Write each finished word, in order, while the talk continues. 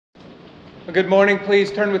Well, good morning.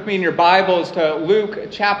 Please turn with me in your Bibles to Luke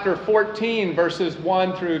chapter 14, verses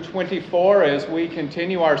 1 through 24, as we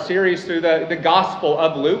continue our series through the Gospel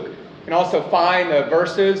of Luke. You can also find the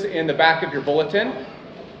verses in the back of your bulletin.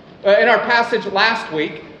 In our passage last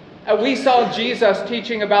week, we saw Jesus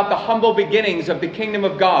teaching about the humble beginnings of the kingdom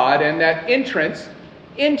of God, and that entrance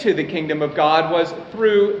into the kingdom of God was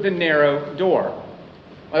through the narrow door.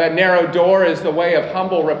 Well, that narrow door is the way of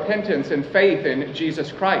humble repentance and faith in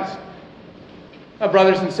Jesus Christ.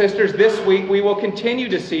 Brothers and sisters, this week we will continue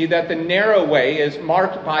to see that the narrow way is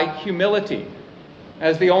marked by humility,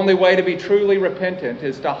 as the only way to be truly repentant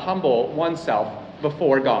is to humble oneself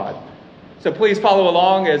before God. So please follow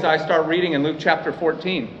along as I start reading in Luke chapter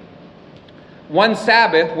 14. One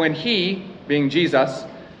Sabbath, when he, being Jesus,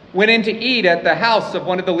 went in to eat at the house of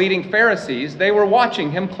one of the leading Pharisees, they were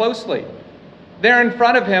watching him closely. There in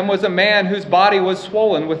front of him was a man whose body was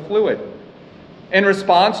swollen with fluid. In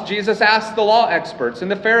response, Jesus asked the law experts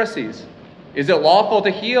and the Pharisees, "Is it lawful to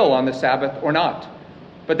heal on the Sabbath or not?"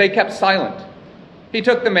 But they kept silent. He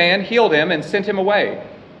took the man, healed him, and sent him away.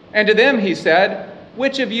 And to them he said,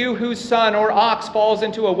 "Which of you whose son or ox falls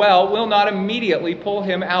into a well will not immediately pull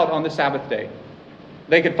him out on the Sabbath day?"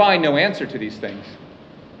 They could find no answer to these things.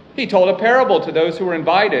 He told a parable to those who were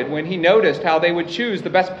invited when he noticed how they would choose the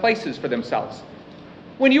best places for themselves.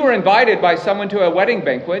 "When you are invited by someone to a wedding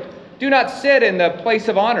banquet, do not sit in the place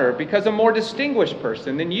of honor, because a more distinguished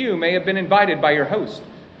person than you may have been invited by your host.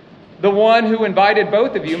 The one who invited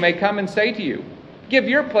both of you may come and say to you, 'Give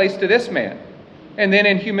your place to this man,' and then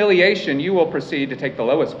in humiliation you will proceed to take the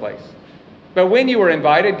lowest place. But when you are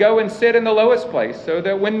invited, go and sit in the lowest place, so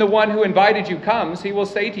that when the one who invited you comes, he will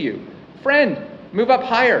say to you, 'Friend, move up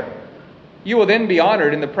higher.' You will then be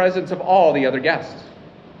honored in the presence of all the other guests.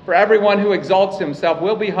 For everyone who exalts himself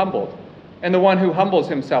will be humbled, and the one who humbles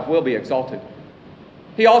himself will be exalted."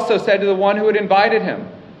 He also said to the one who had invited him,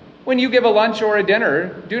 "When you give a lunch or a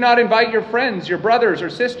dinner, do not invite your friends, your brothers or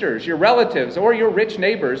sisters, your relatives, or your rich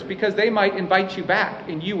neighbors, because they might invite you back,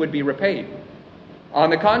 and you would be repaid. On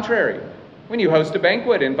the contrary, when you host a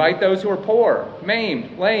banquet, invite those who are poor,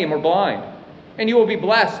 maimed, lame, or blind, and you will be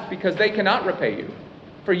blessed, because they cannot repay you,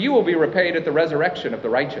 for you will be repaid at the resurrection of the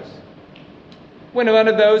righteous." When one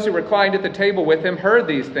of those who reclined at the table with him heard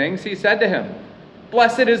these things, he said to him,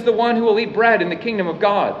 "Blessed is the one who will eat bread in the kingdom of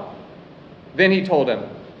God." Then he told him,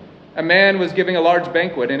 "A man was giving a large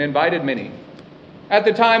banquet and invited many. At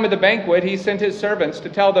the time of the banquet, he sent his servants to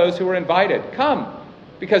tell those who were invited, 'Come,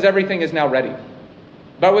 because everything is now ready.'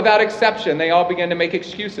 But without exception, they all began to make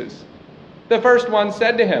excuses. The first one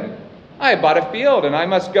said to him, 'I have bought a field and I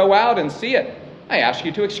must go out and see it. I ask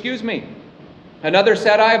you to excuse me.' Another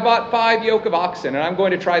said, 'I have bought 5 yoke of oxen, and I'm going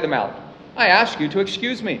to try them out. I ask you to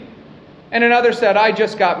excuse me.' And another said, 'I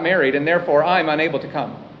just got married, and therefore I'm unable to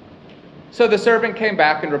come.' So the servant came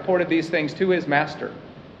back and reported these things to his master.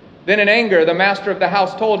 Then in anger, the master of the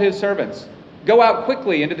house told his servants, 'Go out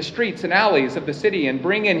quickly into the streets and alleys of the city, and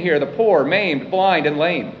bring in here the poor, maimed, blind, and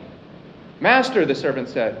lame.' 'Master,' the servant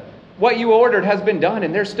said, 'what you ordered has been done,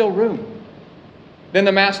 and there's still room.' Then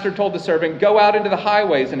the master told the servant, 'Go out into the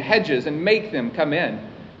highways and hedges and make them come in,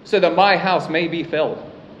 so that my house may be filled.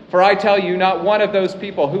 For I tell you, not one of those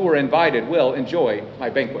people who were invited will enjoy my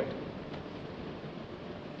banquet.'"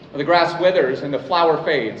 The grass withers and the flower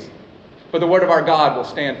fades, but the word of our God will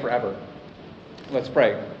stand forever. Let's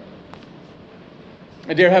pray.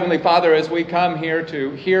 Dear Heavenly Father, as we come here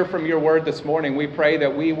to hear from your word this morning, we pray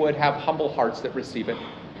that we would have humble hearts that receive it.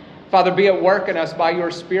 Father, be at work in us by your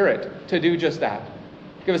Spirit to do just that.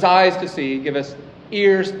 Give us eyes to see, give us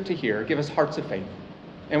ears to hear, give us hearts of faith.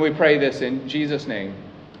 And we pray this in Jesus' name.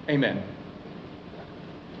 Amen.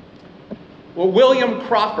 Well, William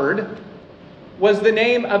Crawford was the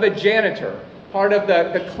name of a janitor, part of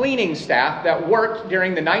the cleaning staff that worked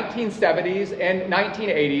during the 1970s and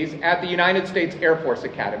 1980s at the United States Air Force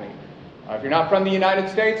Academy. If you're not from the United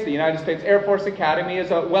States Air Force Academy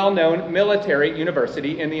is a well-known military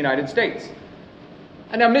university in the United States.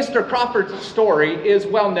 And now Mr. Crawford's story is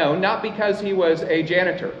well known, not because he was a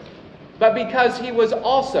janitor, but because he was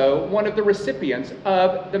also one of the recipients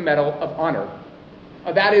of the Medal of Honor.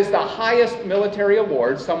 That is the highest military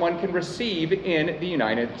award someone can receive in the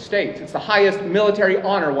United States. It's the highest military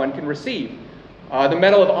honor one can receive. The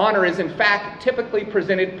Medal of Honor is in fact typically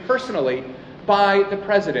presented personally by the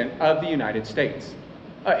President of the United States.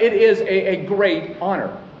 It is a great honor.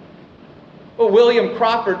 Well, William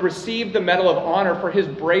Crawford received the Medal of Honor for his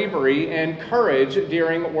bravery and courage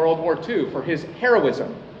during World War II, for his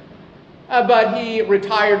heroism. But he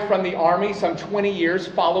retired from the Army some 20 years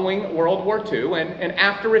following World War II, and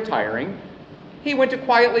after retiring, he went to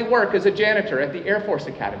quietly work as a janitor at the Air Force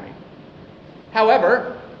Academy.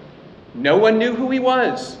 However, no one knew who he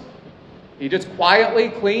was. He just quietly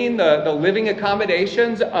cleaned the living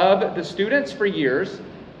accommodations of the students for years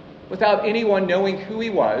without anyone knowing who he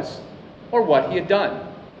was or what he had done.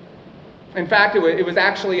 In fact, it was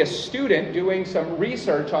actually a student doing some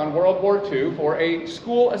research on World War II for a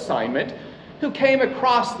school assignment who came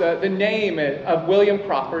across the name of William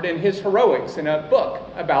Crawford and his heroics in a book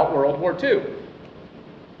about World War II.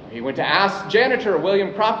 He went to ask janitor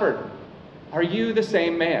William Crawford, "Are you the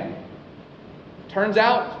same man?" Turns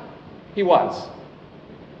out he was.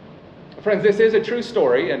 Friends, this is a true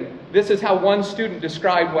story, and this is how one student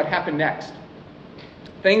described what happened next.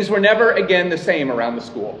 Things were never again the same around the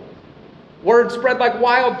school. Word spread like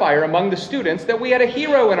wildfire among the students that we had a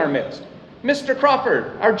hero in our midst. Mr.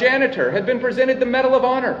 Crawford, our janitor, had been presented the Medal of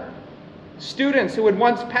Honor. Students who had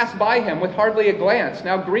once passed by him with hardly a glance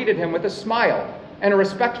now greeted him with a smile and a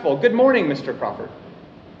respectful, "Good morning, Mr. Crawford."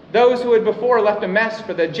 Those who had before left a mess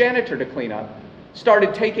for the janitor to clean up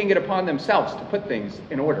started taking it upon themselves to put things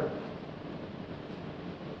in order.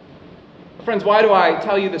 Friends, why do I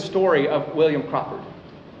tell you the story of William Crawford?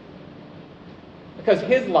 Because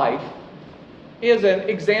his life is an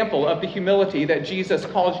example of the humility that Jesus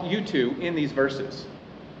calls you to in these verses.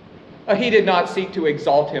 He did not seek to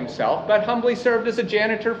exalt himself, but humbly served as a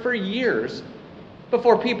janitor for years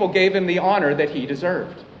before people gave him the honor that he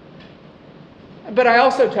deserved. But I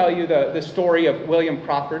also tell you the story of William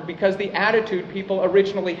Crawford because the attitude people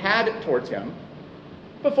originally had towards him,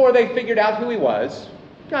 before they figured out who he was,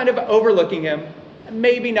 kind of overlooking him,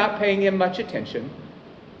 maybe not paying him much attention.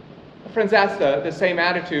 Friends, that's the same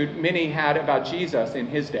attitude many had about Jesus in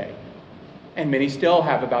his day, and many still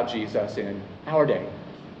have about Jesus in our day.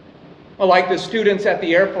 Well, like the students at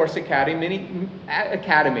the Air Force Academy,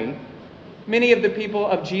 many of the people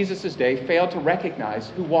of Jesus' day failed to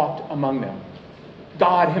recognize who walked among them.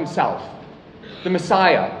 God himself, the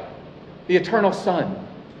Messiah, the eternal Son.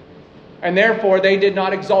 And therefore, they did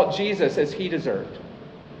not exalt Jesus as he deserved.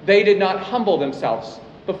 They did not humble themselves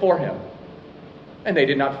before him. And they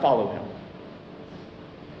did not follow him.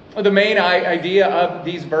 Well, the main idea of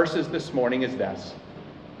these verses this morning is this: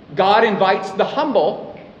 God invites the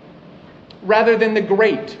humble rather than the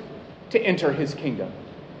great to enter his kingdom.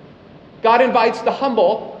 God invites the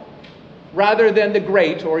humble rather than the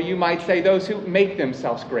great, or you might say those who make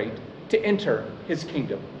themselves great, to enter his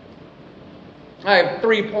kingdom. I have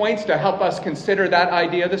 3 points to help us consider that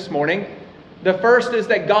idea this morning. The first is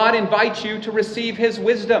that God invites you to receive his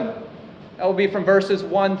wisdom. That will be from verses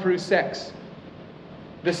 1 through 6.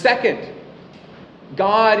 The second,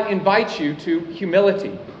 God invites you to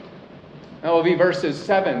humility. That will be verses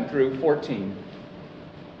 7 through 14.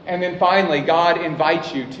 And then finally, God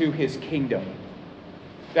invites you to his kingdom.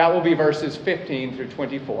 That will be verses 15 through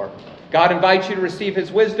 24. God invites you to receive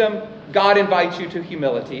his wisdom, God invites you to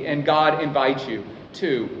humility, and God invites you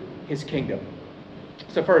to his kingdom.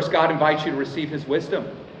 So first, God invites you to receive his wisdom.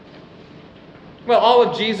 Well, all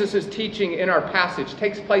of Jesus' teaching in our passage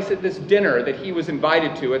takes place at this dinner that he was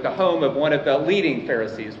invited to at the home of one of the leading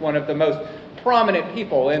Pharisees, one of the most prominent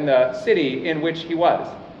people in the city in which he was.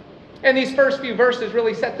 And these first few verses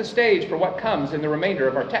really set the stage for what comes in the remainder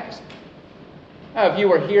of our text. If you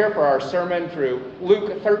were here for our sermon through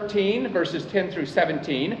Luke 13, verses 10 through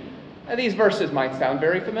 17, these verses might sound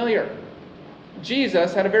very familiar.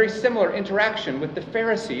 Jesus had a very similar interaction with the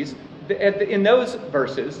Pharisees in those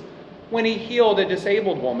verses when he healed a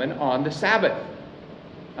disabled woman on the Sabbath.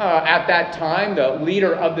 At that time, the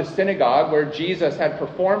leader of the synagogue where Jesus had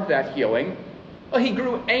performed that healing, he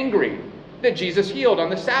grew angry that Jesus healed on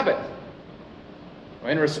the Sabbath.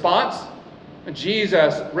 In response,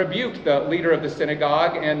 Jesus rebuked the leader of the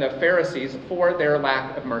synagogue and the Pharisees for their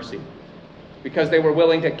lack of mercy, because they were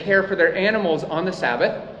willing to care for their animals on the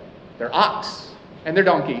Sabbath, their ox and their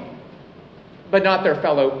donkey, but not their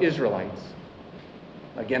fellow Israelites.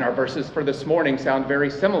 Again, our verses for this morning sound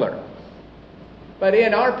very similar. But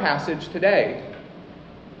in our passage today,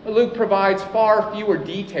 Luke provides far fewer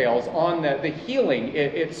details on the healing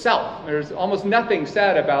itself. There's almost nothing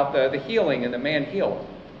said about the healing and the man healed.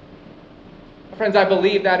 Friends, I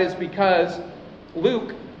believe that is because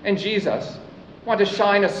Luke and Jesus want to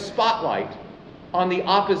shine a spotlight on the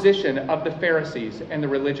opposition of the Pharisees and the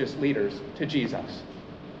religious leaders to Jesus.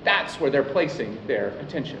 That's where they're placing their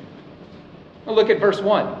attention. Now look at verse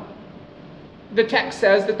 1. The text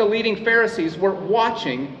says that the leading Pharisees were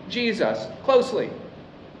watching Jesus closely.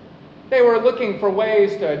 They were looking for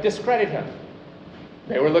ways to discredit him.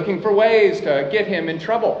 They were looking for ways to get him in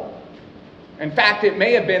trouble. In fact, it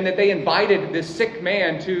may have been that they invited this sick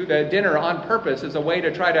man to the dinner on purpose as a way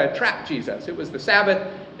to try to trap Jesus. It was the Sabbath.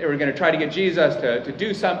 They were going to try to get Jesus to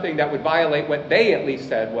do something that would violate what they at least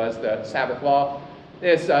said was the Sabbath law.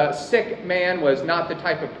 This sick man was not the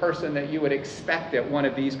type of person that you would expect at one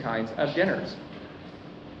of these kinds of dinners.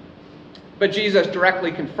 But Jesus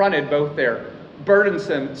directly confronted both their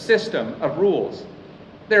burdensome system of rules,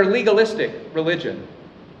 their legalistic religion,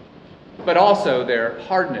 but also their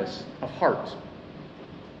hardness of heart.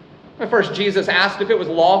 At first, Jesus asked if it was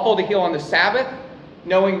lawful to heal on the Sabbath,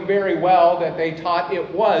 knowing very well that they taught it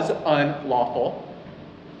was unlawful.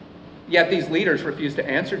 Yet these leaders refused to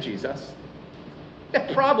answer Jesus.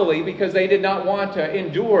 Probably because they did not want to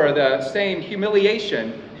endure the same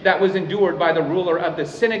humiliation that was endured by the ruler of the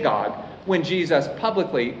synagogue when Jesus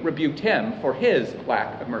publicly rebuked him for his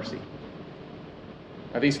lack of mercy.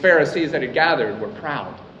 Now, these Pharisees that had gathered were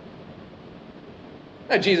proud.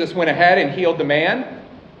 Now, Jesus went ahead and healed the man.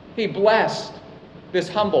 He blessed this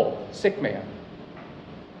humble, sick man,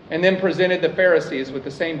 and then presented the Pharisees with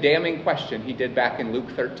the same damning question he did back in Luke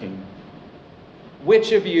 13.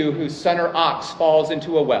 Which of you whose son or ox falls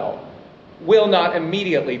into a well will not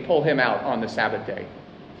immediately pull him out on the Sabbath day?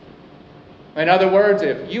 In other words,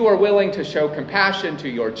 if you are willing to show compassion to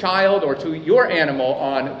your child or to your animal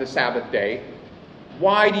on the Sabbath day,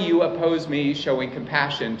 why do you oppose me showing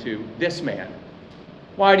compassion to this man?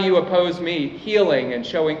 Why do you oppose me healing and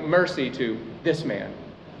showing mercy to this man?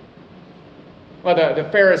 Well, the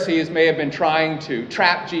Pharisees may have been trying to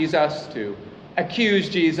trap Jesus, to accuse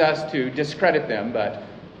Jesus, to discredit them, but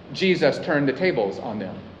Jesus turned the tables on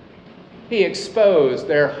them. He exposed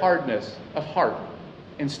their hardness of heart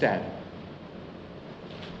instead.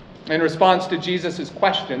 In response to Jesus'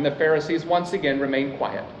 question, the Pharisees once again remained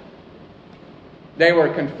quiet. They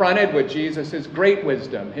were confronted with Jesus' great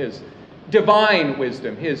wisdom, his divine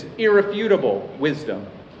wisdom, his irrefutable wisdom,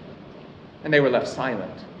 and they were left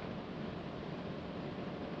silent.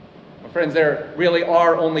 Well, friends, there really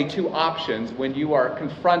are only two options when you are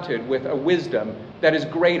confronted with a wisdom that is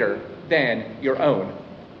greater than your own.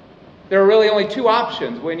 There are really only two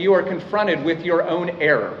options when you are confronted with your own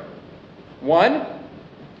error. One,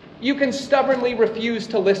 you can stubbornly refuse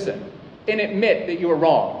to listen and admit that you are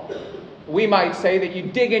wrong. We might say that you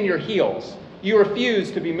dig in your heels. You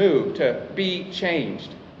refuse to be moved, to be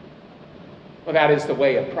changed. Well, that is the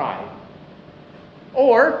way of pride.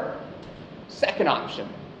 Or, second option,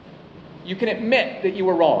 you can admit that you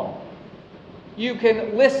were wrong. You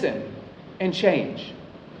can listen and change.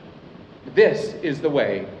 This is the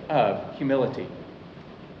way of humility.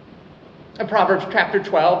 In Proverbs chapter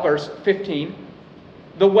 12, verse 15,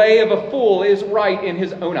 the way of a fool is right in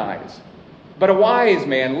his own eyes, but a wise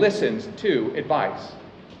man listens to advice.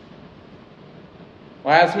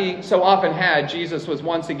 Well, as he so often had, Jesus was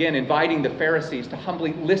once again inviting the Pharisees to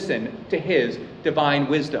humbly listen to his divine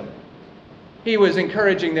wisdom. He was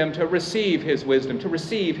encouraging them to receive his wisdom, to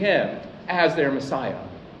receive him as their Messiah.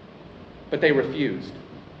 But they refused.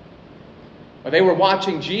 Well, they were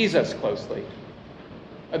watching Jesus closely.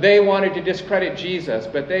 They wanted to discredit Jesus,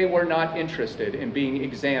 but they were not interested in being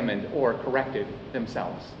examined or corrected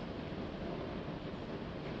themselves.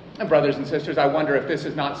 And brothers and sisters, I wonder if this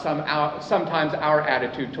is not sometimes our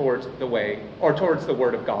attitude towards the way or towards the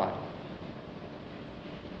Word of God.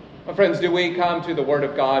 My friends, do we come to the Word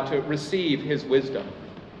of God to receive his wisdom,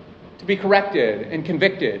 to be corrected and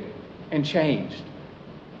convicted and changed?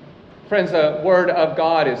 Friends, the Word of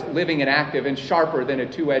God is living and active and sharper than a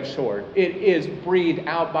two-edged sword. It is breathed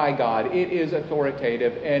out by God. It is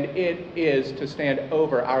authoritative, and it is to stand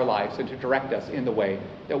over our lives and to direct us in the way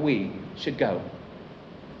that we should go.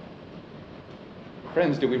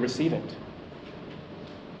 Friends, do we receive it?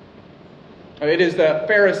 It is the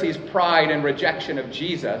Pharisees' pride and rejection of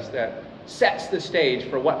Jesus that sets the stage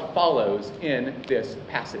for what follows in this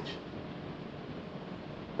passage.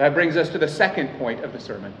 That brings us to the second point of the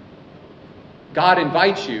sermon. God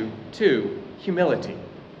invites you to humility.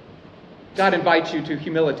 God invites you to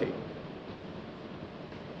humility.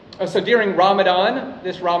 So during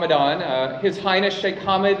this Ramadan, His Highness Sheikh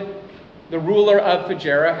Hamad, the ruler of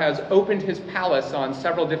Fujairah, has opened his palace on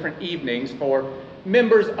several different evenings for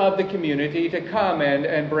members of the community to come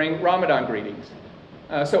and bring Ramadan greetings.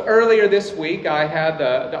 So earlier this week, I had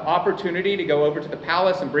the opportunity to go over to the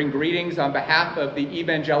palace and bring greetings on behalf of the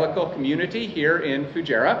evangelical community here in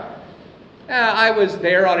Fujairah. I was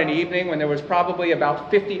there on an evening when there was probably about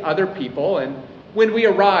 50 other people, and when we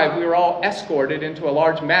arrived, we were all escorted into a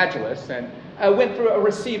large majlis and went through a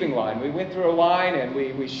receiving line. We went through a line and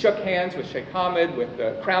we shook hands with Sheikh Hamad, with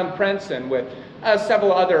the Crown Prince, and with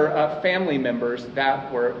several other family members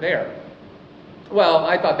that were there. Well,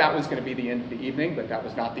 I thought that was going to be the end of the evening, but that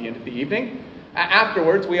was not the end of the evening.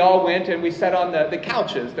 Afterwards, we all went and we sat on the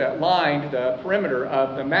couches that lined the perimeter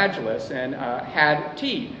of the Majlis and had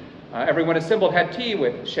tea. Everyone assembled had tea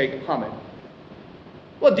with Sheikh Hamad.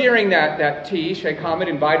 Well, during that tea, Sheikh Hamad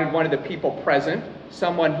invited one of the people present,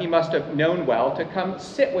 someone he must have known well, to come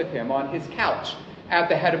sit with him on his couch at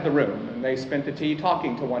the head of the room. And they spent the tea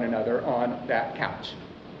talking to one another on that couch.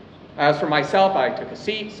 As for myself, I took a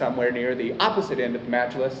seat somewhere near the opposite end of the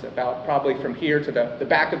Majlis, about probably from here to the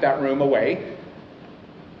back of that room away.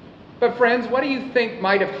 But friends, what do you think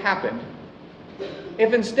might have happened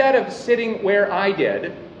if instead of sitting where I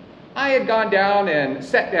did, I had gone down and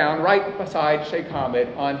sat down right beside Sheikh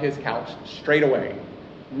Hamad on his couch straight away?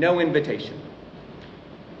 No invitation.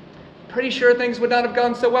 Pretty sure things would not have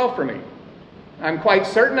gone so well for me. I'm quite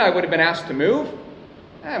certain I would have been asked to move.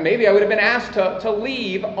 Maybe I would have been asked to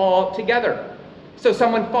leave altogether, so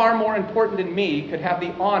someone far more important than me could have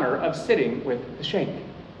the honor of sitting with the Sheikh.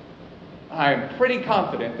 I'm pretty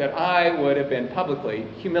confident that I would have been publicly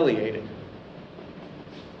humiliated.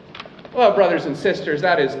 Well, brothers and sisters,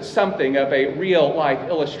 that is something of a real-life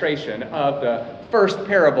illustration of the first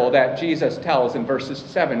parable that Jesus tells in verses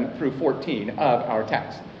 7 through 14 of our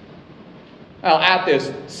text. Now, at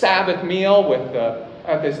this Sabbath meal with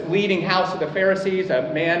at this leading house of the Pharisees,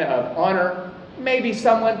 a man of honor, maybe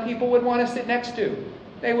someone people would want to sit next to.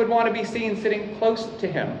 They would want to be seen sitting close to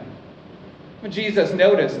him. Jesus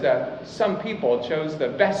noticed that some people chose the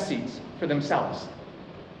best seats for themselves,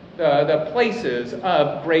 the places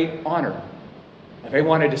of great honor. They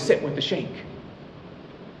wanted to sit with the Sheikh.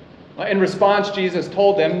 In response, Jesus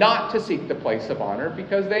told them not to seek the place of honor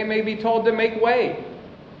because they may be told to make way.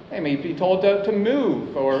 They may be told to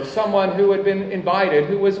move, or someone who had been invited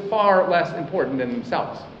who was far less important than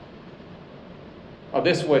themselves. Well,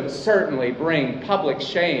 this would certainly bring public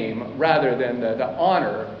shame rather than the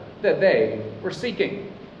honor that they were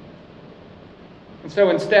seeking. And so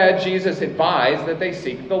instead, Jesus advised that they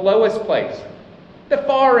seek the lowest place, the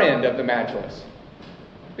far end of the Majlis,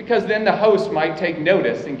 because then the host might take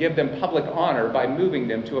notice and give them public honor by moving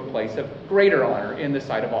them to a place of greater honor in the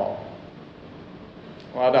sight of all.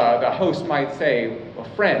 Well, the host might say, well,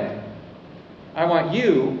 friend, I want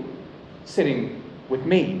you sitting with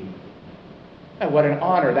me. And what an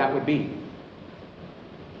honor that would be.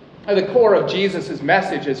 The core of Jesus'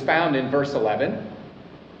 message is found in verse 11.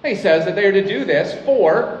 He says that they are to do this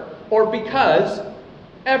for, or because,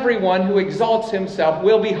 everyone who exalts himself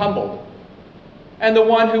will be humbled, and the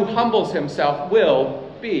one who humbles himself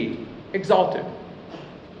will be exalted.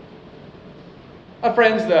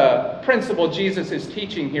 Friends, the principle Jesus is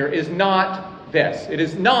teaching here is not this. It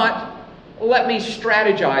is not, let me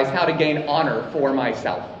strategize how to gain honor for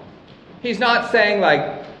myself. He's not saying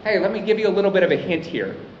like, hey, let me give you a little bit of a hint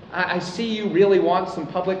here. I see you really want some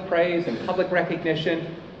public praise and public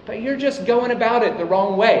recognition, but you're just going about it the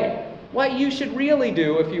wrong way. What you should really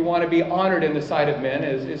do if you want to be honored in the sight of men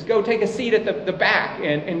is go take a seat at the back,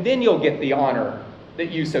 and then you'll get the honor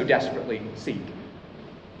that you so desperately seek.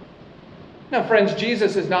 Now, friends,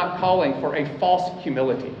 Jesus is not calling for a false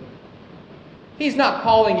humility. He's not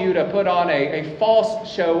calling you to put on a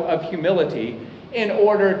false show of humility in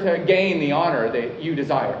order to gain the honor that you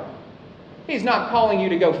desire. He's not calling you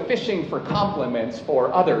to go fishing for compliments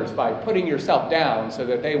for others by putting yourself down so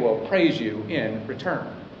that they will praise you in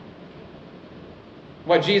return.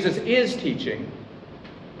 What Jesus is teaching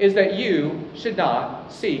is that you should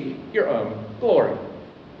not seek your own glory.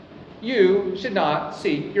 You should not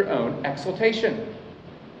seek your own exaltation.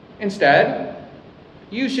 Instead,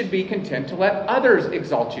 you should be content to let others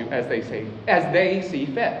exalt you as they see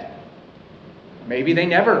fit. Maybe they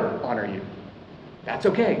never honor you. That's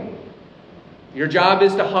okay. Your job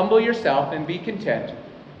is to humble yourself and be content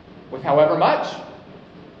with however much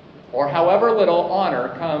or however little honor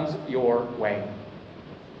comes your way.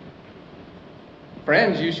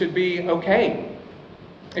 Friends, you should be okay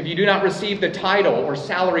if you do not receive the title or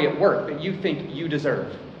salary at work that you think you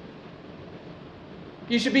deserve.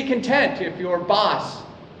 You should be content if your boss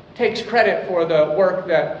takes credit for the work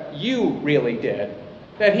that you really did,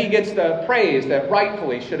 that he gets the praise that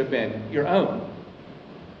rightfully should have been your own.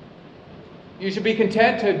 You should be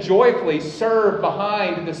content to joyfully serve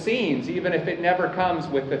behind the scenes, even if it never comes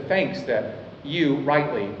with the thanks that you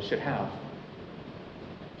rightly should have.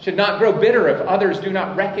 Should not grow bitter if others do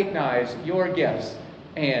not recognize your gifts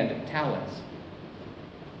and talents.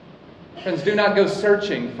 Friends, do not go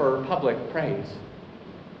searching for public praise.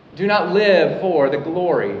 Do not live for the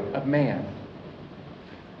glory of man.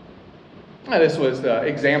 Now, this was the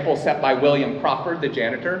example set by William Crawford, the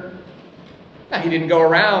janitor. Now, he didn't go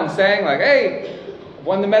around saying like, hey, I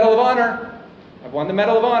won the Medal of Honor. I've won the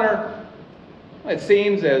Medal of Honor. It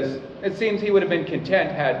seems he would have been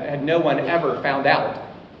content had no one ever found out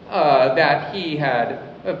that he had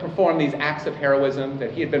performed these acts of heroism,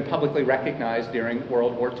 that he had been publicly recognized during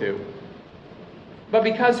World War II. But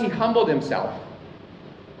because he humbled himself,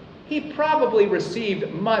 he probably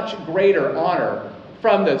received much greater honor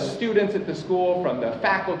from the students at the school, from the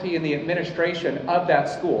faculty and the administration of that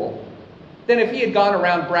school, than if he had gone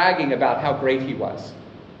around bragging about how great he was.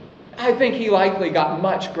 I think he likely got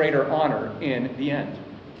much greater honor in the end.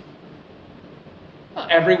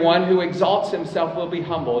 Everyone who exalts himself will be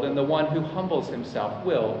humbled, and the one who humbles himself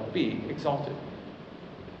will be exalted.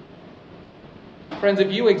 Friends,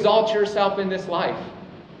 if you exalt yourself in this life,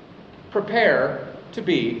 prepare to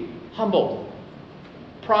be humbled.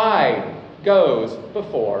 Pride goes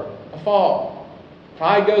before a fall.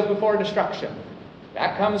 Pride goes before destruction.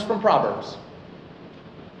 That comes from Proverbs.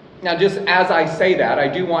 Now, just as I say that, I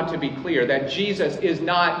do want to be clear that Jesus is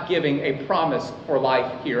not giving a promise for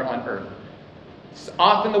life here on earth. It's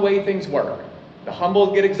often the way things work. The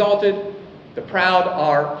humble get exalted, the proud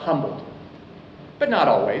are humbled. But not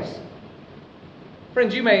always.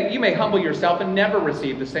 Friends, you may humble yourself and never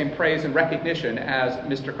receive the same praise and recognition as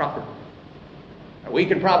Mr. Crawford. We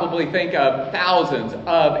can probably think of thousands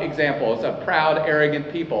of examples of proud,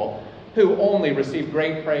 arrogant people who only received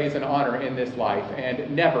great praise and honor in this life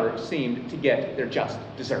and never seemed to get their just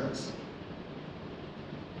deserts.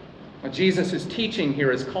 What Jesus is teaching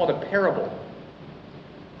here is called a parable,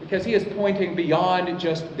 because he is pointing beyond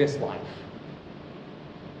just this life.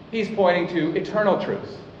 He's pointing to eternal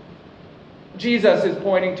truths. Jesus is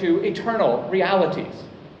pointing to eternal realities.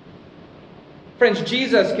 Friends,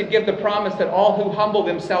 Jesus could give the promise that all who humble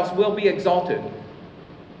themselves will be exalted,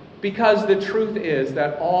 because the truth is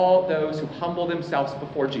that all those who humble themselves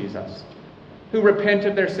before Jesus, who repent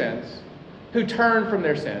of their sins, who turn from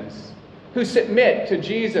their sins, who submit to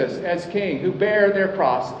Jesus as King, who bear their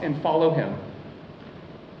cross and follow him,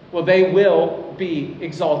 well, they will be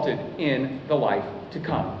exalted in the life to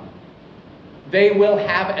come. They will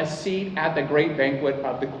have a seat at the great banquet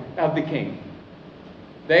of the King.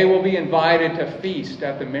 They will be invited to feast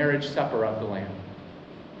at the marriage supper of the Lamb.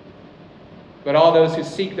 But all those who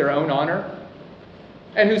seek their own honor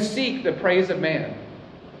and who seek the praise of man,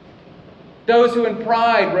 those who in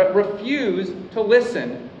pride refuse to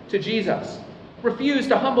listen to Jesus, refuse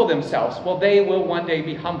to humble themselves, well, they will one day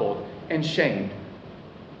be humbled and shamed,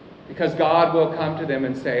 because God will come to them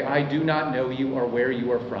and say, I do not know you or where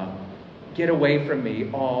you are from. Get away from me,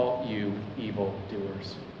 all you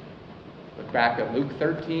evildoers. Look back at Luke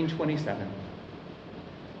 13:27.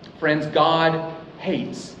 Friends, God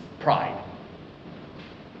hates pride.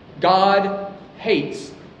 God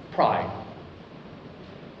hates pride.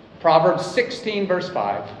 Proverbs 16, verse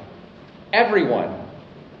 5. Everyone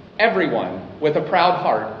with a proud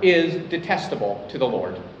heart is detestable to the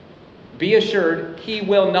Lord. Be assured he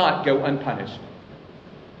will not go unpunished.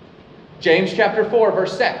 James chapter 4,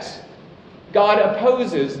 verse 6. God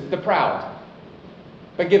opposes the proud,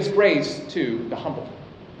 but gives grace to the humble.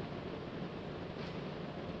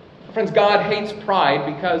 Friends, God hates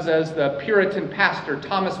pride because, as the Puritan pastor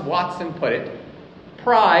Thomas Watson put it,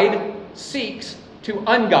 pride seeks to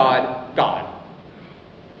ungod God.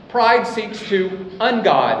 Pride seeks to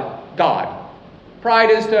ungod God.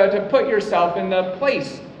 Pride is to put yourself in the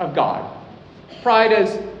place of God. Pride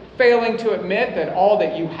is failing to admit that all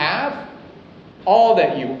that you have, all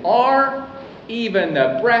that you are, even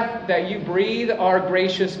the breath that you breathe, are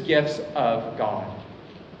gracious gifts of God.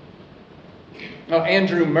 Now,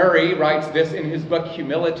 Andrew Murray writes this in his book,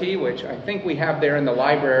 Humility, which I think we have there in the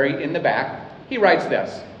library in the back. He writes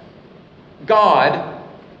this: God,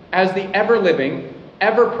 as the ever-living,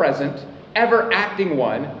 ever-present, ever-acting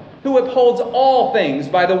one, who upholds all things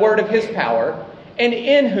by the word of his power, and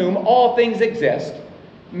in whom all things exist,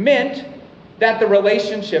 meant that the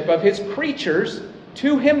relationship of his creatures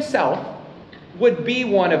to himself would be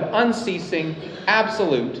one of unceasing,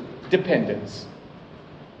 absolute dependence.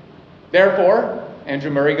 Therefore,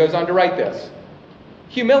 Andrew Murray goes on to write this: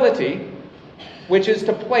 humility, which is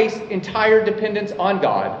to place entire dependence on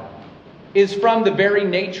God, is from the very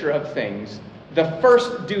nature of things the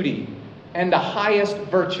first duty and the highest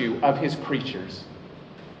virtue of his creatures.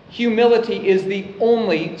 Humility is the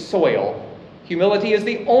only soil. Humility is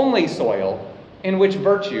the only soil in which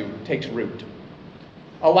virtue takes root.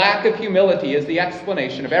 A lack of humility is the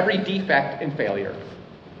explanation of every defect and failure.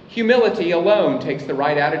 Humility alone takes the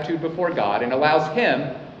right attitude before God and allows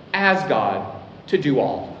him, as God, to do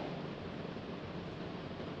all.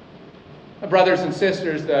 Brothers and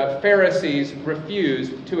sisters, the Pharisees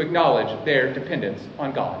refused to acknowledge their dependence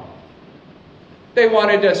on God. They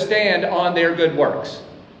wanted to stand on their good works.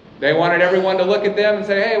 They wanted everyone to look at them and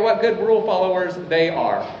say, hey, what good rule followers they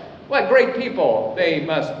are. What great people they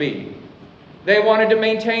must be. They wanted to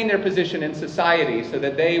maintain their position in society so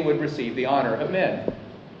that they would receive the honor of men.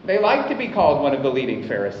 They liked to be called one of the leading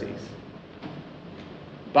Pharisees.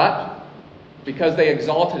 But because they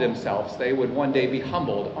exalted themselves, they would one day be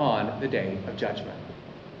humbled on the day of judgment.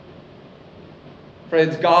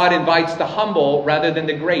 Friends, God invites the humble rather than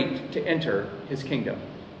the great to enter his kingdom.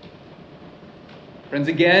 Friends,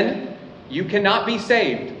 again, you cannot be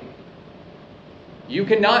saved. You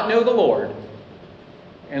cannot know the Lord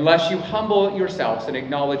unless you humble yourselves and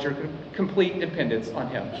acknowledge your complete dependence on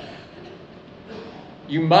him.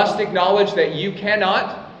 You must acknowledge that you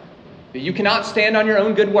cannot stand on your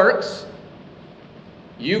own good works.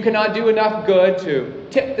 You cannot do enough good to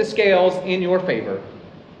tip the scales in your favor.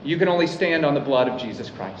 You can only stand on the blood of Jesus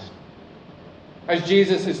Christ. As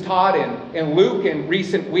Jesus has taught in Luke in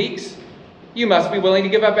recent weeks, you must be willing to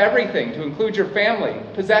give up everything, to include your family,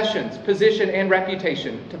 possessions, position, and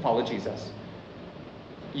reputation, to follow Jesus.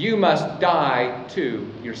 You must die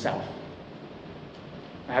to yourself.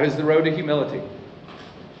 That is the road to humility.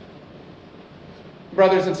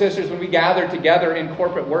 Brothers and sisters, when we gather together in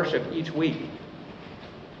corporate worship each week,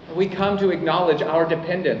 we come to acknowledge our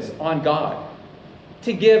dependence on God,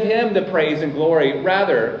 to give him the praise and glory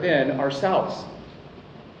rather than ourselves.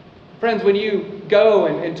 Friends, when you go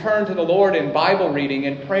and turn to the Lord in Bible reading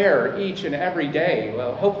and prayer each and every day,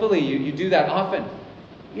 well, hopefully you do that often.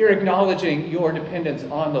 You're acknowledging your dependence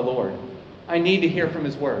on the Lord. I need to hear from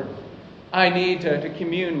his word. I need to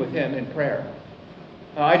commune with him in prayer.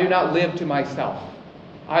 I do not live to myself.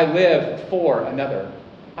 I live for another.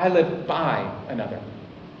 I live by another.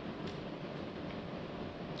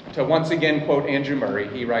 To once again quote Andrew Murray,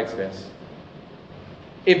 he writes this: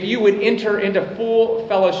 if you would enter into full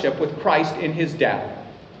fellowship with Christ in his death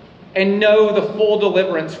and know the full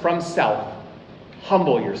deliverance from self,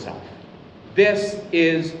 humble yourself. This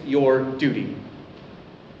is your duty.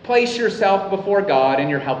 Place yourself before God in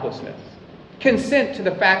your helplessness. Consent to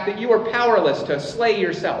the fact that you are powerless to slay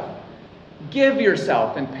yourself. Give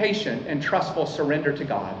yourself in patient and trustful surrender to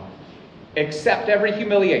God. Accept every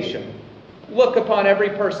humiliation. Look upon every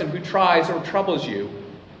person who tries or troubles you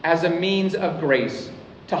as a means of grace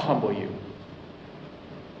to humble you.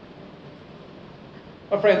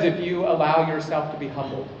 Well, friends, if you allow yourself to be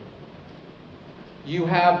humbled, you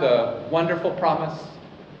have the wonderful promise,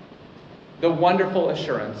 the wonderful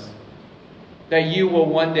assurance that you will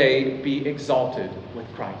one day be exalted with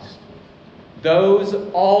Christ.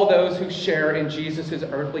 All those who share in Jesus'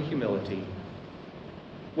 earthly humility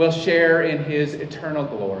will share in his eternal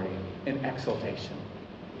glory and exaltation.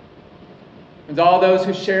 And all those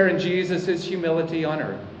who share in Jesus' humility on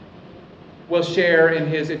earth will share in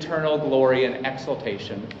his eternal glory and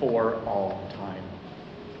exaltation for all time.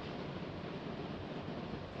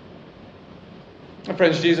 And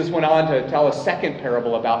friends, Jesus went on to tell a second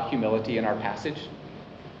parable about humility in our passage.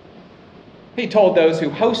 He told those who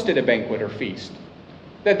hosted a banquet or feast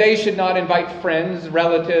that they should not invite friends,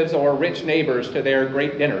 relatives, or rich neighbors to their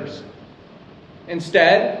great dinners.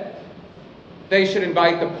 Instead, they should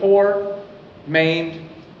invite the poor, maimed,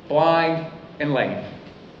 blind, and lame.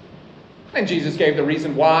 And Jesus gave the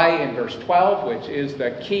reason why in verse 12, which is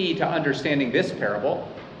the key to understanding this parable.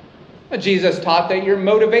 Jesus taught that your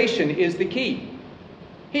motivation is the key.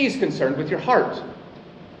 He's concerned with your heart.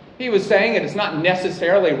 He was saying it is not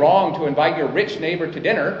necessarily wrong to invite your rich neighbor to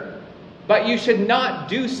dinner, but you should not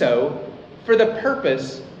do so for the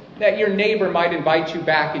purpose that your neighbor might invite you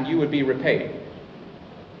back and you would be repaid.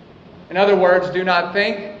 In other words, do not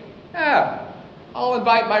think, I'll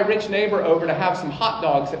invite my rich neighbor over to have some hot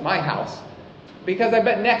dogs at my house, because I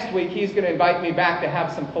bet next week he's going to invite me back to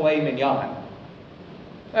have some filet mignon.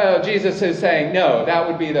 Jesus is saying, no, that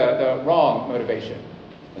would be the wrong motivation.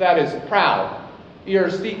 That is proud.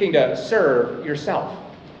 You're seeking to serve yourself.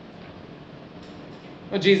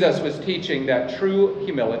 Well, Jesus was teaching that true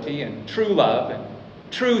humility and true love and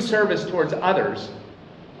true service towards others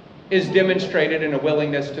is demonstrated in a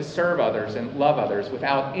willingness to serve others and love others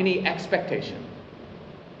without any expectation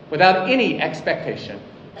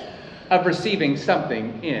of receiving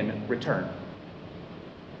something in return.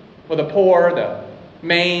 Well, the poor, the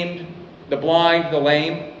maimed, the blind, the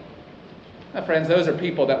lame, friends, those are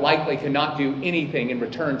people that likely cannot do anything in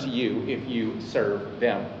return to you if you serve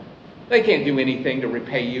them. They can't do anything to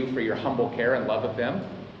repay you for your humble care and love of them.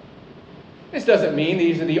 This doesn't mean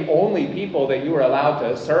these are the only people that you are allowed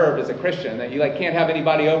to serve as a Christian, that you can't have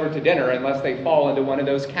anybody over to dinner unless they fall into one of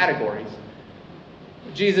those categories.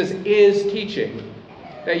 Jesus is teaching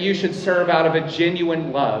that you should serve out of a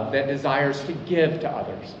genuine love that desires to give to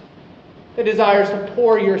others, that desires to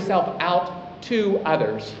pour yourself out to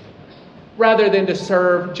others, rather than to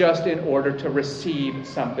serve just in order to receive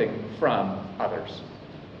something from others.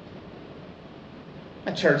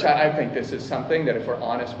 And church, I think this is something that if we're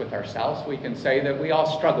honest with ourselves, we can say that we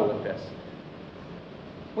all struggle with this.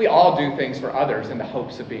 We all do things for others in the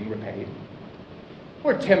hopes of being repaid.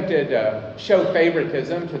 We're tempted to show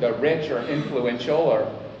favoritism to the rich or influential,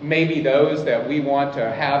 or maybe those that we want to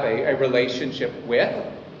have a relationship with,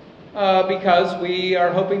 because we are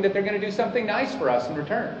hoping that they're going to do something nice for us in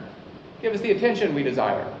return. Give us the attention we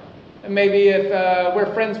desire. And maybe if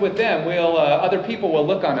we're friends with them, other people will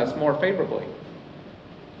look on us more favorably.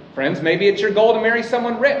 Friends, maybe it's your goal to marry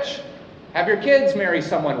someone rich. Have your kids marry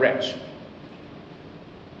someone rich.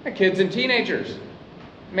 Kids and teenagers,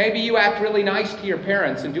 maybe you act really nice to your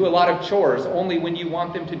parents and do a lot of chores only when you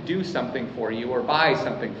want them to do something for you or buy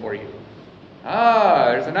something for you.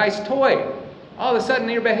 There's a nice toy. All of a sudden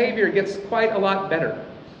your behavior gets quite a lot better.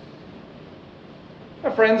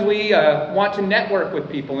 Friends, we want to network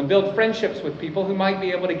with people and build friendships with people who might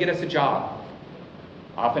be able to get us a job.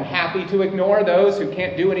 Often happy to ignore those who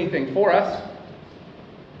can't do anything for us.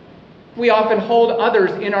 We often hold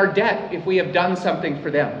others in our debt if we have done something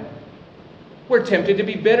for them. We're tempted to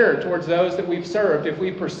be bitter towards those that we've served if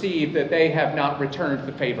we perceive that they have not returned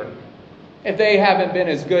the favor, if they haven't been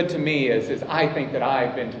as good to me as I think that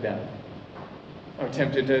I've been to them. We're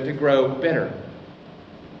tempted to grow bitter.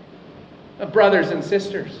 Brothers and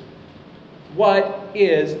sisters, what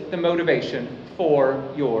is the motivation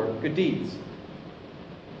for your good deeds?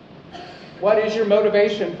 What is your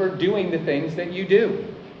motivation for doing the things that you do?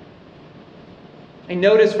 And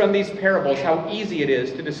notice from these parables how easy it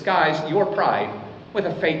is to disguise your pride with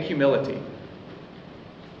a fake humility.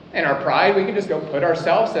 In our pride, we can just go put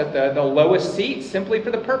ourselves at the lowest seat simply for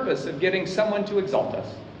the purpose of getting someone to exalt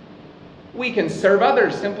us. We can serve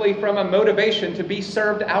others simply from a motivation to be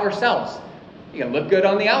served ourselves. You can look good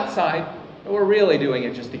on the outside, but we're really doing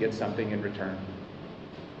it just to get something in return.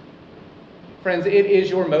 Friends, it is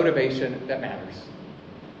your motivation that matters.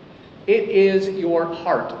 It is your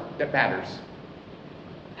heart that matters.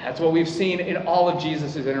 That's what we've seen in all of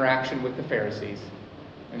Jesus' interaction with the Pharisees.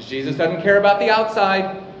 And Jesus doesn't care about the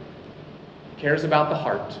outside. He cares about the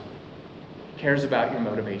heart. He cares about your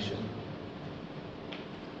motivation.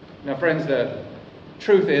 Now, friends, the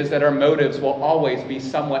truth is that our motives will always be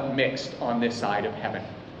somewhat mixed on this side of heaven.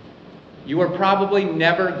 You are probably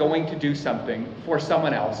never going to do something for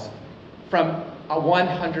someone else from a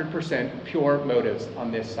 100% pure motives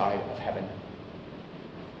on this side of heaven.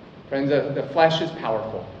 Friends, the flesh is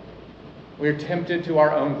powerful. We're tempted to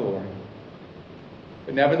our own glory.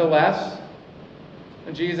 But nevertheless,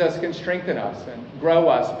 Jesus can strengthen us and grow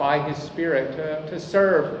us by His Spirit to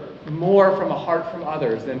serve more from a heart from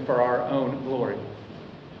others than for our own glory.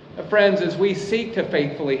 Friends, as we seek to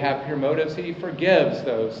faithfully have pure motives, He forgives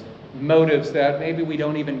those motives that maybe we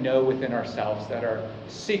don't even know within ourselves that are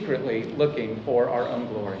secretly looking for our own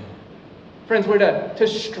glory. Friends, we're to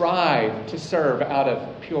strive to serve out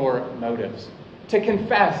of pure motives, to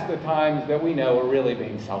confess the times that we know we're really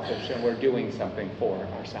being selfish and we're doing something for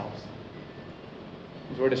ourselves.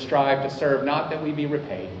 We're to strive to serve not that we be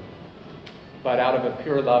repaid, but out of a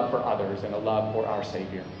pure love for others and a love for our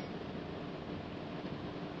Savior.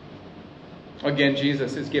 Again,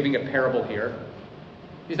 Jesus is giving a parable here.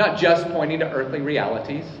 He's not just pointing to earthly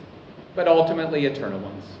realities, but ultimately eternal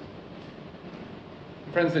ones.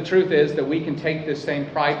 Friends, the truth is that we can take this same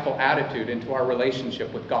prideful attitude into our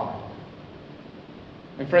relationship with God.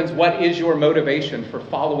 And friends, what is your motivation for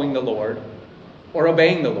following the Lord or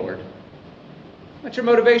obeying the Lord? What's your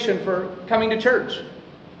motivation for coming to church?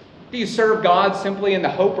 Do you serve God simply in the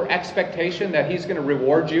hope or expectation that He's going to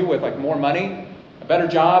reward you with more money, a better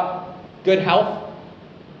job, good health?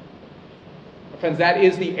 Friends, that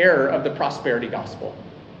is the error of the prosperity gospel.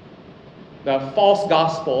 The false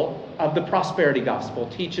gospel of the prosperity gospel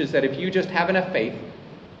teaches that if you just have enough faith,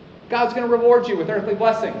 God's going to reward you with earthly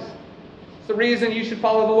blessings. It's the reason you should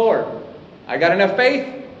follow the Lord. I got enough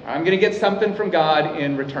faith, I'm going to get something from God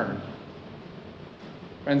in return.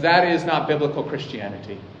 Friends, that is not biblical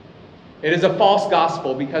Christianity. It is a false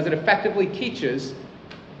gospel because it effectively teaches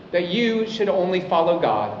that you should only follow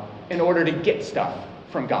God in order to get stuff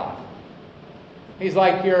from God. He's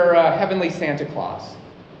like your heavenly Santa Claus.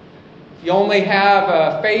 You only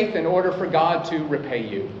have faith in order for God to repay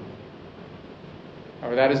you.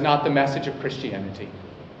 However, that is not the message of Christianity.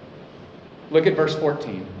 Look at verse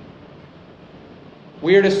 14.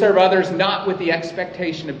 We are to serve others not with the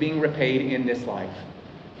expectation of being repaid in this life.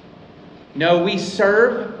 No, we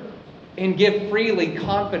serve and give freely,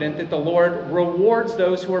 confident that the Lord rewards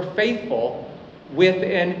those who are faithful with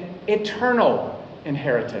an eternal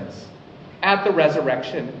inheritance at the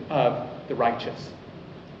resurrection of the righteous.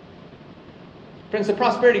 Friends, the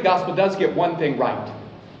prosperity gospel does get one thing right.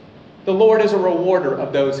 The Lord is a rewarder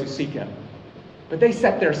of those who seek him, but they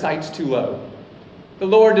set their sights too low. The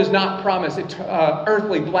Lord does not promise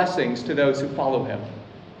earthly blessings to those who follow him,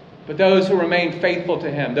 but those who remain faithful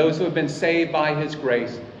to him, those who have been saved by his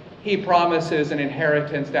grace, he promises an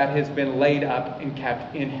inheritance that has been laid up and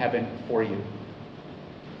kept in heaven for you.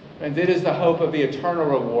 And it is the hope of the eternal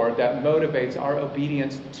reward that motivates our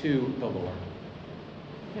obedience to the Lord.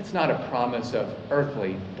 It's not a promise of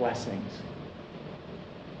earthly blessings.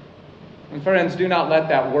 And friends, do not let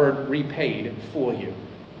that word repaid fool you.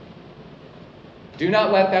 Do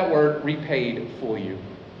not let that word repaid fool you.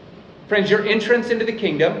 Friends, your entrance into the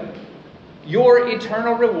kingdom, your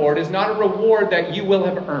eternal reward is not a reward that you will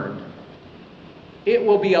have earned. It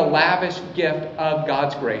will be a lavish gift of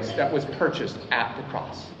God's grace that was purchased at the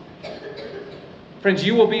cross. Friends,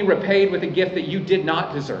 you will be repaid with a gift that you did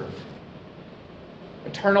not deserve.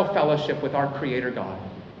 Eternal fellowship with our Creator God.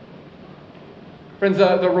 Friends,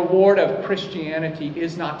 the reward of Christianity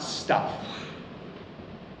is not stuff.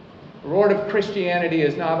 The reward of Christianity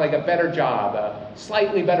is not like a better job, a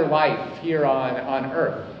slightly better life here on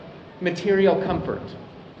earth, material comfort.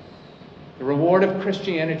 The reward of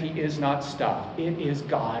Christianity is not stuff. It is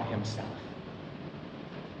God himself.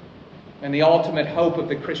 And the ultimate hope of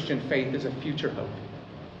the Christian faith is a future hope.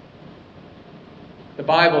 The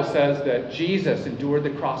Bible says that Jesus endured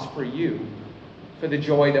the cross for you, for the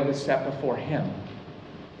joy that was set before him,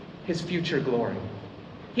 his future glory.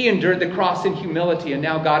 He endured the cross in humility, and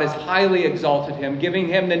now God has highly exalted him, giving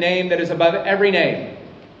him the name that is above every name.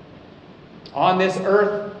 On this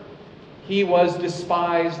earth, he was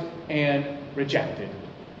despised and rejected,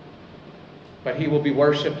 but he will be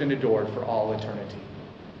worshipped and adored for all eternity.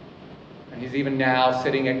 And he's even now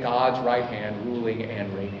sitting at God's right hand, ruling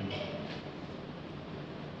and reigning.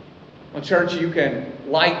 Well, church, you can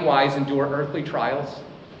likewise endure earthly trials.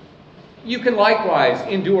 You can likewise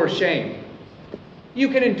endure shame. You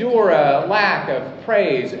can endure a lack of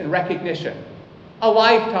praise and recognition, a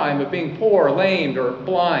lifetime of being poor, lamed, or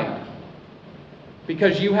blind,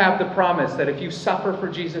 because you have the promise that if you suffer for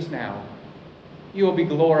Jesus now, you will be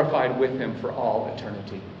glorified with him for all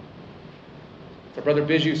eternity. So Brother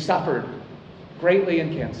Bijou suffered greatly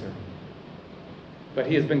in cancer, but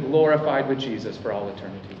he has been glorified with Jesus for all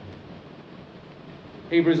eternity.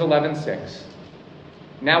 Hebrews 11:6.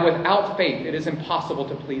 Now without faith it is impossible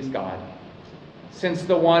to please God, since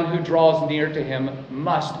the one who draws near to him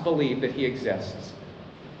must believe that he exists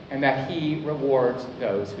and that he rewards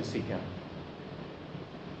those who seek him.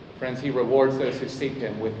 Friends, he rewards those who seek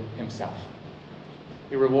him with himself.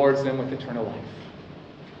 He rewards them with eternal life.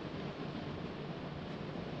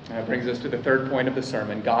 And that brings us to the third point of the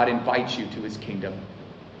sermon. God invites you to his kingdom.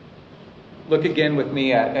 Look again with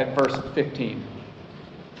me at verse 15.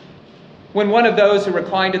 When one of those who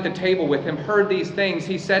reclined at the table with him heard these things,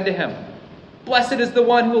 he said to him, "Blessed is the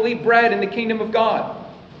one who will eat bread in the kingdom of God."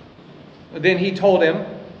 Then he told him,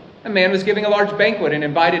 a man was giving a large banquet and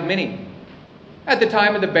invited many. At the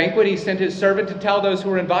time of the banquet, he sent his servant to tell those who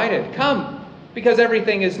were invited, "Come, because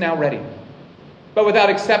everything is now ready." But without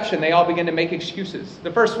exception, they all began to make excuses.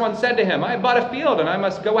 The first one said to him, "I have bought a field and I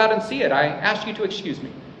must go out and see it. I ask you to excuse me."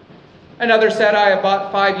 Another said, "I have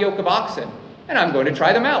bought 5 yoke of oxen and I'm going to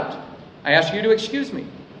try them out. I ask you to excuse me."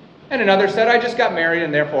 And another said, "I just got married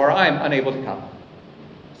and therefore I am unable to come."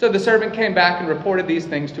 So the servant came back and reported these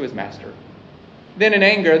things to his master. Then in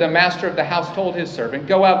anger, the master of the house told his servant,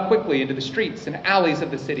 "Go out quickly into the streets and alleys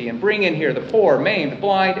of the city and bring in here the poor, maimed,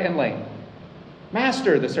 blind, and lame."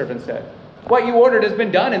 "Master," the servant said, "what you ordered has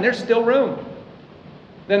been done and there's still room."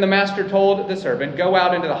 Then the master told the servant, "Go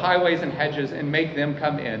out into the highways and hedges and make them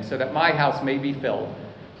come in so that my house may be filled.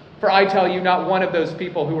 For I tell you, not one of those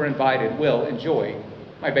people who were invited will enjoy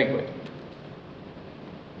my banquet."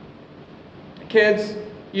 Kids,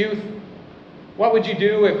 youth, what would you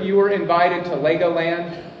do if you were invited to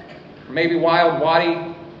Legoland, or maybe Wild Wadi?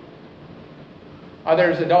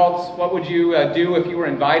 Others, adults, what would you do if you were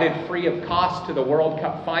invited free of cost to the World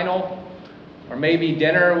Cup final, or maybe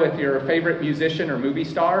dinner with your favorite musician or movie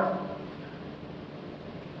star?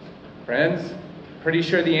 Friends, pretty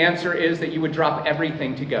sure the answer is that you would drop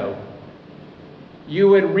everything to go. You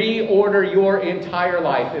would reorder your entire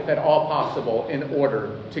life, if at all possible, in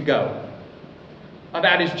order to go. Now,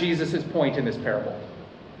 that is Jesus' point in this parable.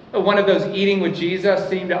 One of those eating with Jesus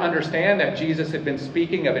seemed to understand that Jesus had been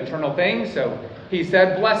speaking of eternal things, so he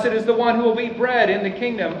said, "Blessed is the one who will eat bread in the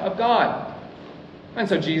kingdom of God." And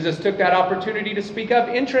so Jesus took that opportunity to speak of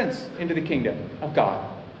entrance into the kingdom of God.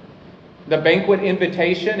 The banquet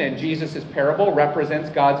invitation in Jesus' parable represents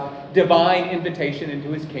God's divine invitation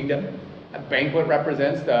into his kingdom. A banquet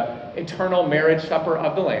represents the eternal marriage supper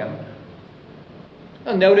of the Lamb.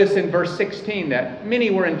 Now notice in verse 16 that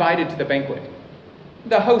many were invited to the banquet.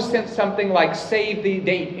 The host sent something like save the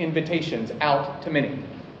date invitations out to many.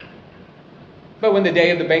 But when the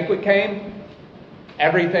day of the banquet came,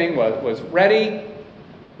 everything was ready.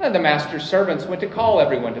 The master's servants went to call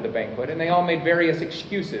everyone to the banquet, and they all made various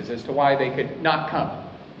excuses as to why they could not come.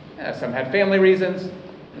 Some had family reasons,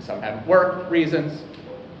 and some had work reasons.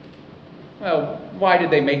 Well, why did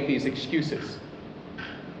they make these excuses?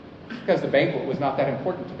 Because the banquet was not that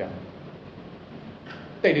important to them.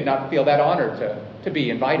 They did not feel that honored to be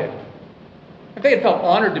invited. If they had felt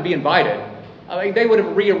honored to be invited, they would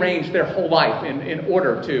have rearranged their whole life in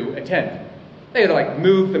order to attend. They would have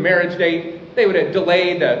moved the marriage date. They would have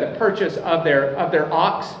delayed the purchase of their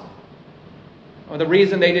ox. Well, the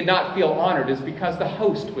reason they did not feel honored is because the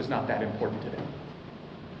host was not that important to them.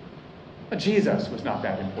 Jesus was not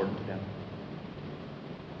that important to them.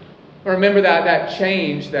 Remember that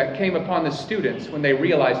change that came upon the students when they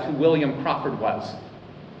realized who William Crawford was.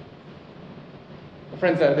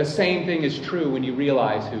 Friends, the same thing is true when you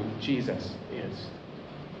realize who Jesus is.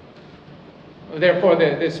 Therefore,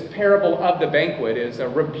 this parable of the banquet is a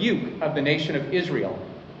rebuke of the nation of Israel,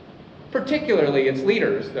 particularly its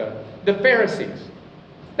leaders, the Pharisees.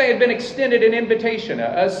 They had been extended an invitation,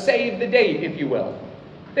 a save the date, if you will.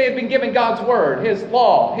 They had been given God's word, his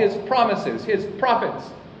law, his promises, his prophets.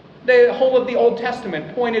 The whole of the Old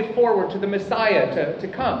Testament pointed forward to the Messiah to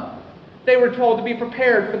come. They were told to be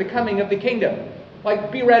prepared for the coming of the kingdom.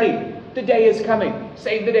 Be ready. The day is coming.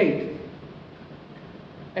 Save the date.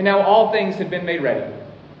 And now all things had been made ready.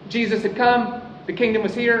 Jesus had come. The kingdom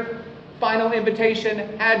was here. Final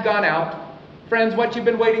invitation had gone out. Friends, what you've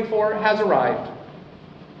been waiting for has arrived.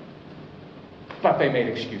 But they made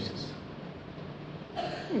excuses.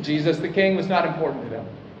 Jesus the King was not important to them.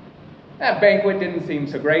 That banquet didn't seem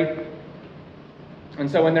so great. And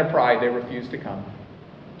so in their pride, they refused to come.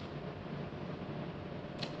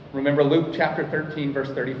 Remember Luke chapter 13, verse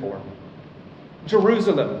 34.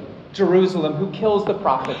 Jerusalem, Jerusalem, who kills the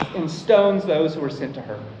prophets and stones those who are sent to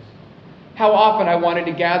her. How often I wanted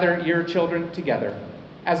to gather your children together,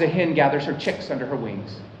 as a hen gathers her chicks under her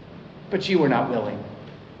wings. But you were not willing.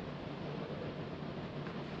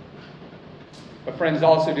 But friends,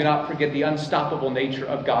 also do not forget the unstoppable nature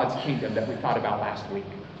of God's kingdom that we thought about last week.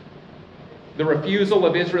 The refusal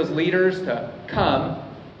of Israel's leaders to come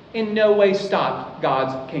in no way stopped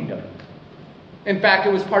God's kingdom. In fact,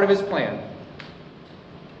 it was part of his plan.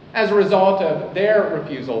 As a result of their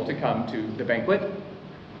refusal to come to the banquet,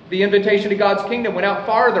 the invitation to God's kingdom went out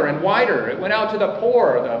farther and wider. It went out to the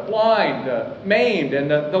poor, the blind, the maimed,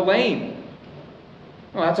 and the lame.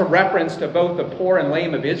 Well, that's a reference to both the poor and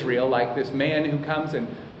lame of Israel, like this man who comes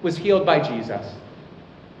and was healed by Jesus.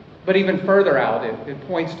 But even further out, it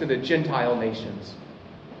points to the Gentile nations,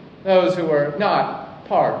 those who were not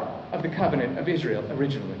part of the covenant of Israel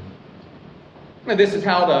originally. And this is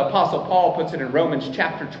how the Apostle Paul puts it in Romans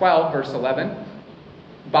chapter 12, verse 11.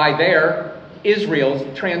 By their, Israel's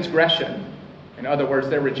transgression, in other words,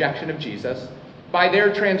 their rejection of Jesus, by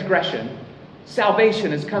their transgression,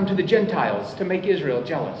 salvation has come to the Gentiles to make Israel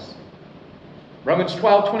jealous. Romans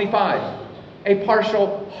 12:25. A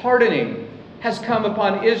partial hardening has come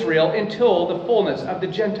upon Israel until the fullness of the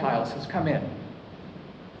Gentiles has come in.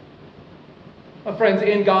 Well, friends,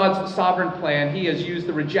 in God's sovereign plan, he has used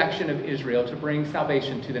the rejection of Israel to bring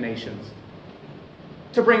salvation to the nations.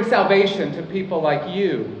 To bring salvation to people like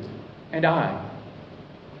you and I.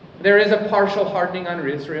 There is a partial hardening under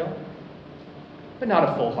Israel, but not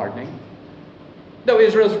a full hardening. Though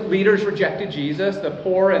Israel's leaders rejected Jesus, the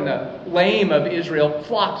poor and the lame of Israel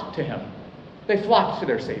flocked to him. They flocked to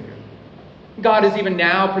their Savior. God is even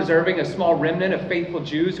now preserving a small remnant of faithful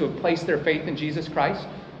Jews who have placed their faith in Jesus Christ.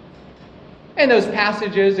 And those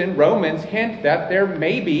passages in Romans hint that there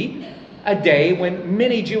may be a day when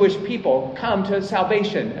many Jewish people come to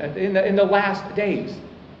salvation in the last days,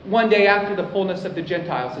 one day after the fullness of the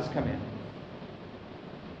Gentiles has come in.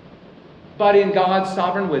 But in God's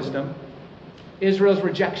sovereign wisdom, Israel's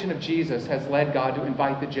rejection of Jesus has led God to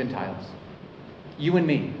invite the Gentiles, you and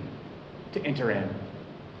me, to enter in.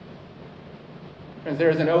 Friends, there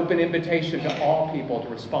is an open invitation to all people to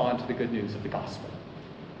respond to the good news of the gospel.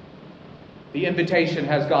 The invitation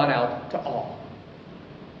has gone out to all.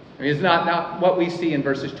 It's not what we see in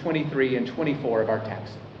verses 23 and 24 of our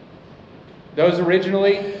text. Those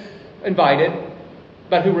originally invited,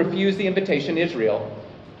 but who refused the invitation, Israel,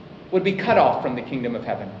 would be cut off from the kingdom of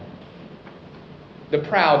heaven. The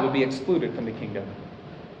proud would be excluded from the kingdom.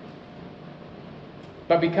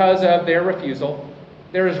 But because of their refusal,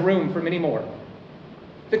 there is room for many more.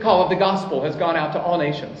 The call of the gospel has gone out to all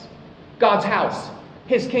nations. God's house,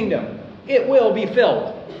 his kingdom, it will be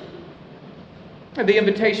filled. And the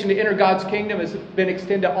invitation to enter God's kingdom has been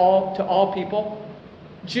extended to all people,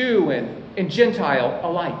 Jew and Gentile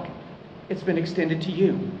alike. It's been extended to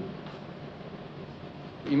you.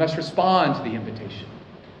 You must respond to the invitation.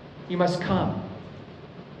 You must come.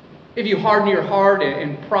 If you harden your heart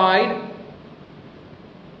in pride,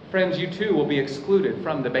 friends, you too will be excluded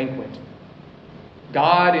from the banquet.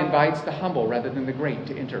 God invites the humble rather than the great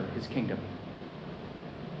to enter his kingdom.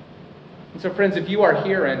 And so, friends, if you are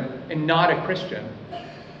here and not a Christian,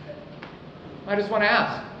 I just want to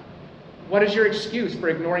ask, what is your excuse for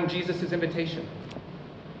ignoring Jesus' invitation?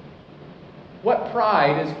 What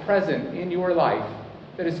pride is present in your life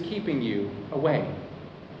that is keeping you away?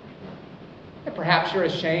 And perhaps you're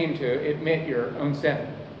ashamed to admit your own sin.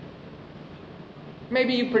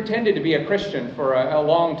 Maybe you pretended to be a Christian for a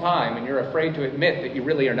long time and you're afraid to admit that you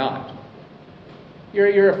really are not.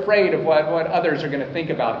 You're afraid of what others are going to think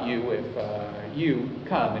about you if you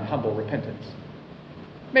come in humble repentance.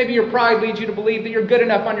 Maybe your pride leads you to believe that you're good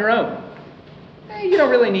enough on your own. You don't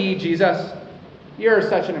really need Jesus. You're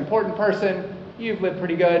such an important person. You've lived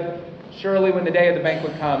pretty good. Surely when the day of the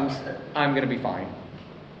banquet comes, I'm going to be fine.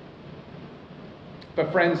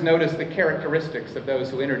 But friends, notice the characteristics of those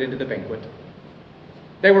who entered into the banquet.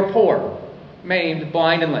 They were poor, maimed,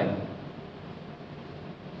 blind, and lame.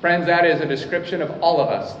 Friends, that is a description of all of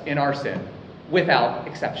us in our sin, without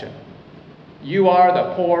exception. You are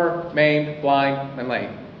the poor, maimed, blind, and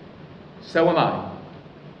lame. So am I.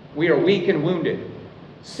 We are weak and wounded,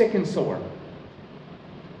 sick and sore.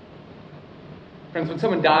 Friends, when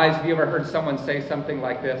someone dies, have you ever heard someone say something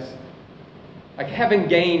like this? Like, heaven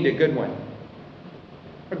gained a good one.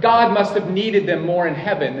 Or God must have needed them more in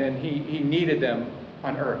heaven than he needed them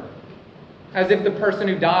on earth. As if the person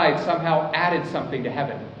who died somehow added something to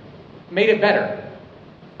heaven, made it better.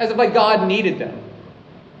 As if like God needed them.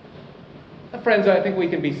 Friends, I think we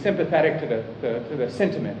can be sympathetic to the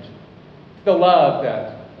sentiment, the love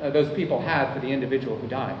that those people had for the individual who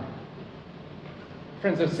died.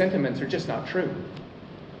 Friends, those sentiments are just not true.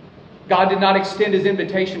 God did not extend his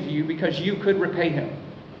invitation to you because you could repay him.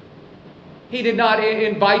 He did not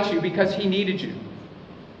invite you because he needed you.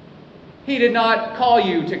 He did not call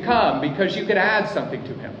you to come because you could add something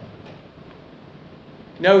to him.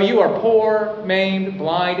 No, you are poor, maimed,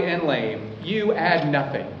 blind, and lame. You add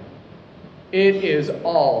nothing. It is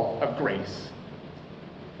all of grace.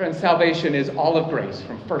 Friends, salvation is all of grace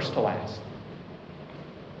from first to last.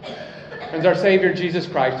 Friends, our Savior Jesus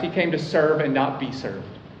Christ, he came to serve and not be served.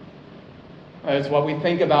 That's what we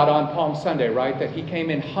think about on Palm Sunday, right? That he came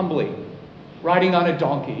in humbly, riding on a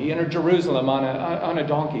donkey. He entered Jerusalem on a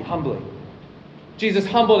donkey, humbly. Jesus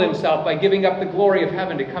humbled himself by giving up the glory of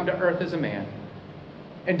heaven to come to earth as a man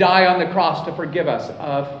and die on the cross to forgive us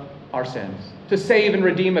of our sins, to save and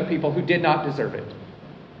redeem a people who did not deserve it.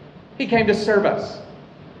 He came to serve us,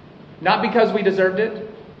 not because we deserved it,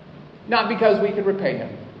 not because we could repay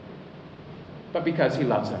him, but because he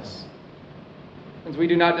loves us. Since we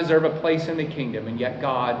do not deserve a place in the kingdom, and yet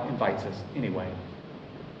God invites us anyway.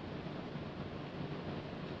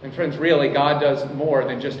 And friends, really, God does more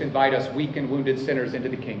than just invite us weak and wounded sinners into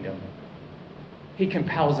the kingdom. He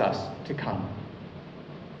compels us to come.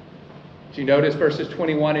 Do you notice verses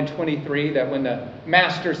 21 and 23 that when the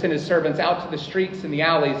master sent his servants out to the streets and the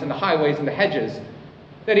alleys and the highways and the hedges,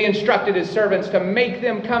 that he instructed his servants to make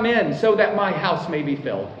them come in so that my house may be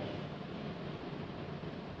filled?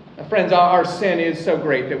 Now, friends, our sin is so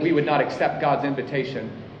great that we would not accept God's invitation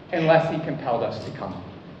unless he compelled us to come.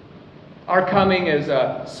 Our coming is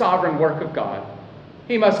a sovereign work of God.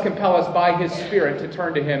 He must compel us by his Spirit to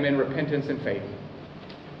turn to him in repentance and faith.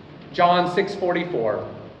 John 6:44,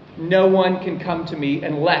 no one can come to me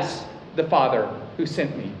unless the Father who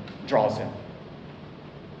sent me draws him.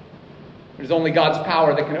 It is only God's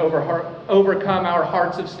power that can overcome our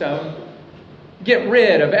hearts of stone, get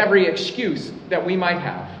rid of every excuse that we might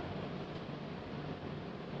have.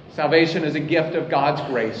 Salvation is a gift of God's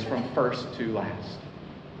grace from first to last.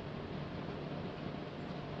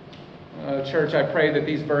 Church, I pray that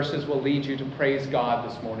these verses will lead you to praise God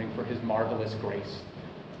this morning for his marvelous grace.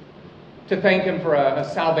 To thank him for a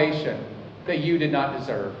salvation that you did not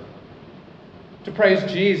deserve. To praise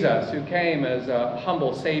Jesus, who came as a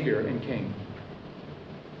humble Savior and King.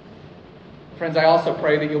 Friends, I also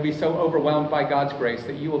pray that you'll be so overwhelmed by God's grace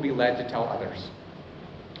that you will be led to tell others.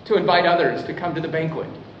 To invite others to come to the banquet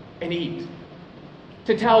and eat.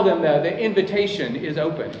 to tell them that the invitation is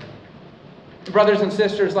open. Brothers and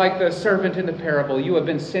sisters, like the servant in the parable, you have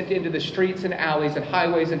been sent into the streets and alleys and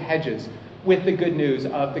highways and hedges with the good news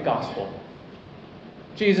of the gospel.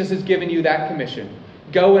 Jesus has given you that commission.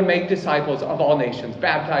 Go and make disciples of all nations,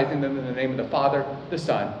 baptizing them in the name of the Father, the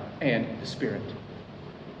Son, and the Spirit.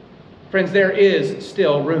 Friends, there is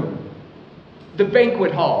still room. The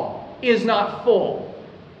banquet hall is not full.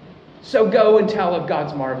 So go and tell of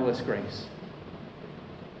God's marvelous grace.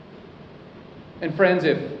 And friends,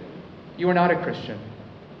 if you are not a Christian,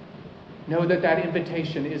 know that that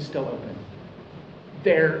invitation is still open.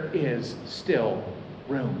 There is still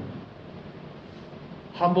room.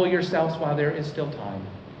 Humble yourselves while there is still time.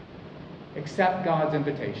 Accept God's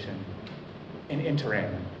invitation and enter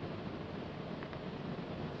in.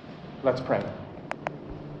 Let's pray.